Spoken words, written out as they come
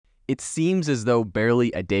It seems as though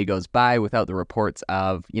barely a day goes by without the reports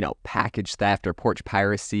of, package theft or porch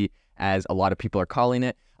piracy, as a lot of people are calling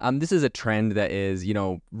it. This is a trend that is,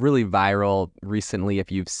 really viral recently. If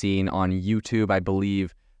you've seen on YouTube, I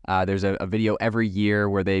believe there's a video every year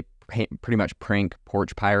where they pretty much prank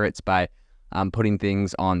porch pirates by putting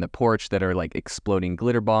things on the porch that are like exploding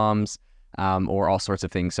glitter bombs or all sorts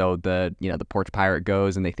of things. So the porch pirate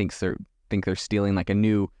goes and they think they're stealing like a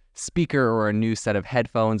new speaker or a new set of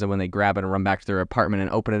headphones, and when they grab it and run back to their apartment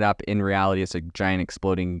and open it up, in reality it's a giant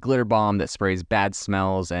exploding glitter bomb that sprays bad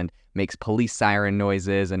smells and makes police siren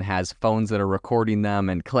noises and has phones that are recording them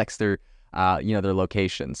and collects their their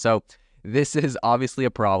location. So this is obviously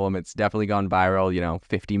a problem. It's definitely gone viral,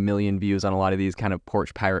 50 million views on a lot of these kind of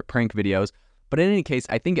porch pirate prank videos. But in any case,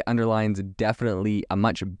 I think it underlines definitely a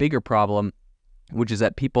much bigger problem, which is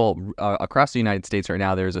that people across the United States right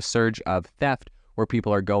now, there's a surge of theft where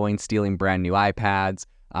people are going, stealing brand new iPads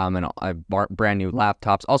and brand new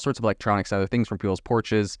laptops, all sorts of electronics, other things from people's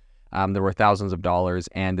porches. There were thousands of dollars,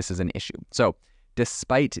 and this is an issue. So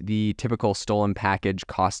despite the typical stolen package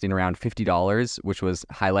costing around $50, which was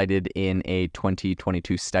highlighted in a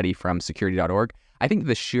 2022 study from security.org, I think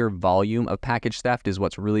the sheer volume of package theft is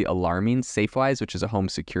what's really alarming. Safewise, which is a home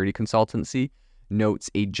security consultancy, notes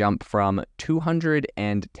a jump from $210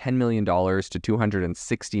 million to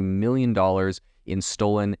 $260 million in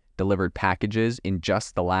stolen delivered packages in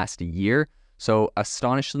just the last year. So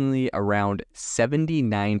astonishingly, around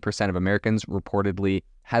 79% of Americans reportedly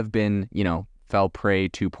have been, fell prey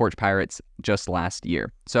to porch pirates just last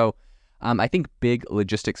year. So I think big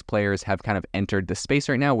logistics players have kind of entered the space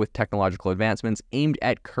right now with technological advancements aimed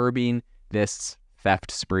at curbing this theft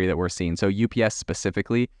spree that we're seeing. So UPS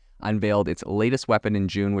specifically unveiled its latest weapon in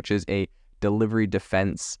June, which is a delivery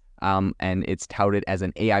defense, and it's touted as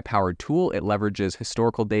an AI-powered tool. It leverages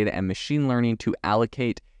historical data and machine learning to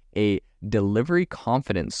allocate a delivery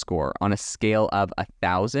confidence score on a scale of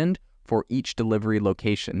 1,000 for each delivery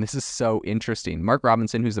location. This is so interesting. Mark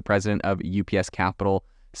Robinson, who's the president of UPS Capital,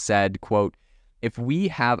 said, quote, "If we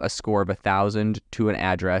have a score of 1,000 to an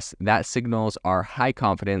address, that signals our high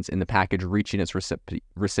confidence in the package reaching its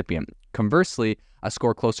recipient. Conversely, a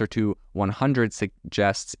score closer to 100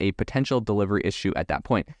 suggests a potential delivery issue at that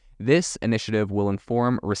point. This initiative will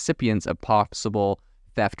inform recipients of possible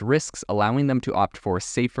theft risks, allowing them to opt for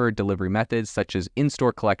safer delivery methods such as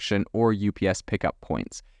in-store collection or UPS pickup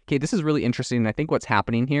points." Okay, this is really interesting. And I think what's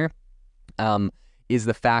happening here is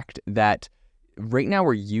the fact that right now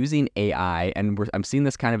we're using AI, and I'm seeing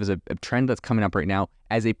this kind of as a trend that's coming up right now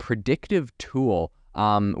as a predictive tool.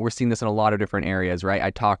 We're seeing this in a lot of different areas, right?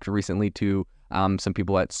 I talked recently to some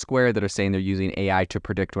people at Square that are saying they're using AI to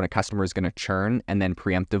predict when a customer is going to churn, and then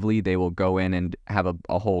preemptively they will go in and have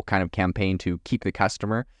a whole kind of campaign to keep the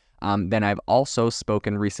customer. Then I've also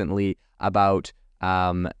spoken recently about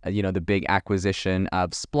the big acquisition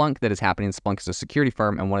of Splunk that is happening. Splunk is a security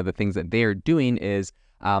firm, and one of the things that they are doing is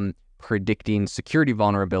predicting security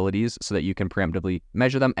vulnerabilities so that you can preemptively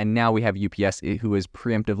measure them. And now we have UPS who is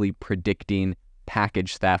preemptively predicting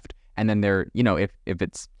package theft. And then they're, if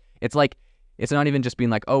it's like, it's not even just being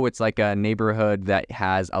like, oh, it's like a neighborhood that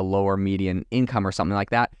has a lower median income or something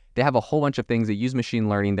like that. They have a whole bunch of things. They use machine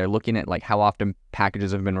learning. They're looking at like how often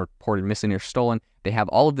packages have been reported missing or stolen. They have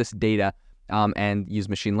all of this data and use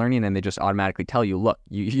machine learning, and they just automatically tell you, look,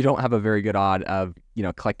 you don't have a very good odd of,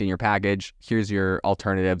 collecting your package. Here's your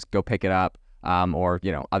alternatives. Go pick it up, or,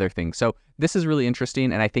 other things. So this is really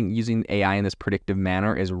interesting. And I think using AI in this predictive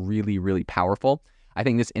manner is really, really powerful. I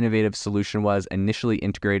think this innovative solution was initially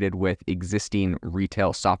integrated with existing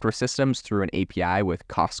retail software systems through an API, with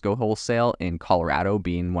Costco Wholesale in Colorado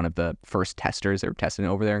being one of the first testers. They were testing it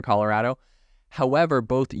over there in Colorado. However,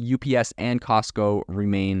 both UPS and Costco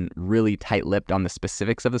remain really tight-lipped on the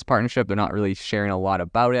specifics of this partnership. They're not really sharing a lot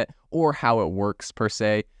about it or how it works per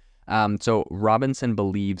se. So Robinson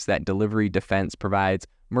believes that delivery defense provides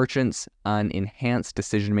merchants an enhanced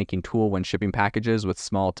decision-making tool when shipping packages with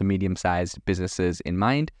small to medium-sized businesses in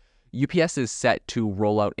mind. UPS is set to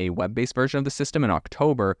roll out a web-based version of the system in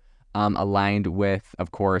October, aligned with,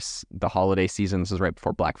 of course, the holiday season. This is right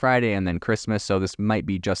before Black Friday and then Christmas, so this might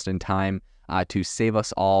be just in time to save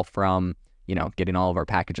us all from, getting all of our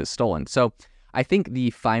packages stolen. So I think the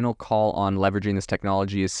final call on leveraging this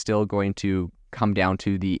technology is still going to come down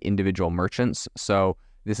to the individual merchants. So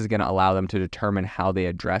this is going to allow them to determine how they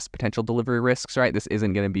address potential delivery risks, right? This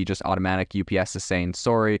isn't going to be just automatic. UPS is saying,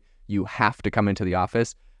 sorry, you have to come into the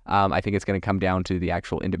office. I think it's going to come down to the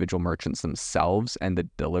actual individual merchants themselves and the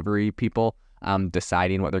delivery people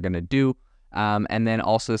deciding what they're going to do. And then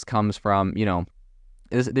also this comes from,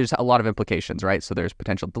 there's a lot of implications, right? So there's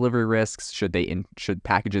potential delivery risks. Should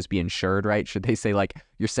packages be insured, right? Should they say like,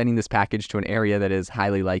 you're sending this package to an area that is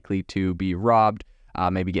highly likely to be robbed,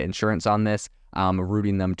 maybe get insurance on this,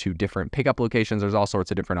 routing them to different pickup locations. There's all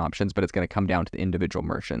sorts of different options, but it's going to come down to the individual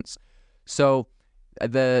merchants. So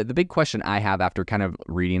the big question I have after kind of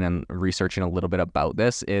reading and researching a little bit about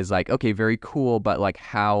this is like, okay, very cool, but like,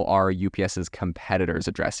 how are UPS's competitors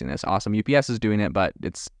addressing this? Awesome, UPS is doing it, but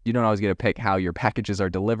you don't always get to pick how your packages are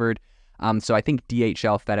delivered. So I think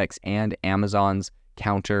DHL, FedEx, and Amazon's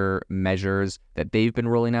countermeasures that they've been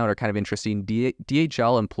rolling out are kind of interesting.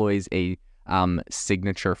 DHL employs a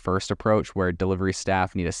signature first approach where delivery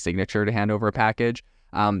staff need a signature to hand over a package.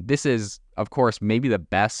 This is, of course, maybe the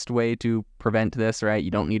best way to prevent this, right?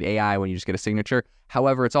 You don't need AI when you just get a signature.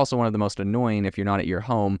 However, it's also one of the most annoying if you're not at your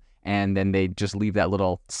home and then they just leave that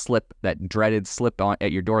little slip, that dreaded slip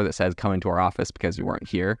at your door that says, come into our office because you weren't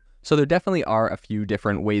here. So there definitely are a few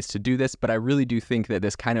different ways to do this, but I really do think that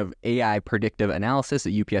this kind of AI predictive analysis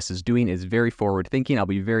that UPS is doing is very forward thinking. I'll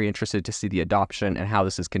be very interested to see the adoption and how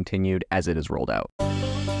this is continued as it is rolled out.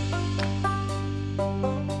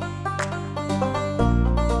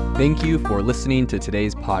 Thank you for listening to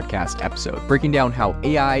today's podcast episode, breaking down how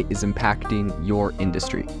AI is impacting your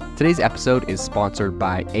industry. Today's episode is sponsored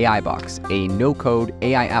by AIbox, a no-code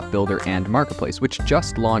AI app builder and marketplace, which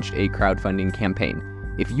just launched a crowdfunding campaign.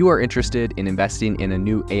 If you are interested in investing in a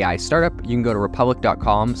new AI startup, you can go to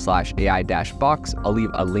republic.com/AI-box. I'll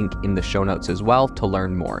leave a link in the show notes as well to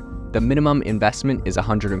learn more. The minimum investment is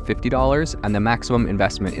 $150 and the maximum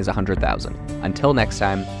investment is $100,000. Until next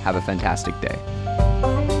time, have a fantastic day.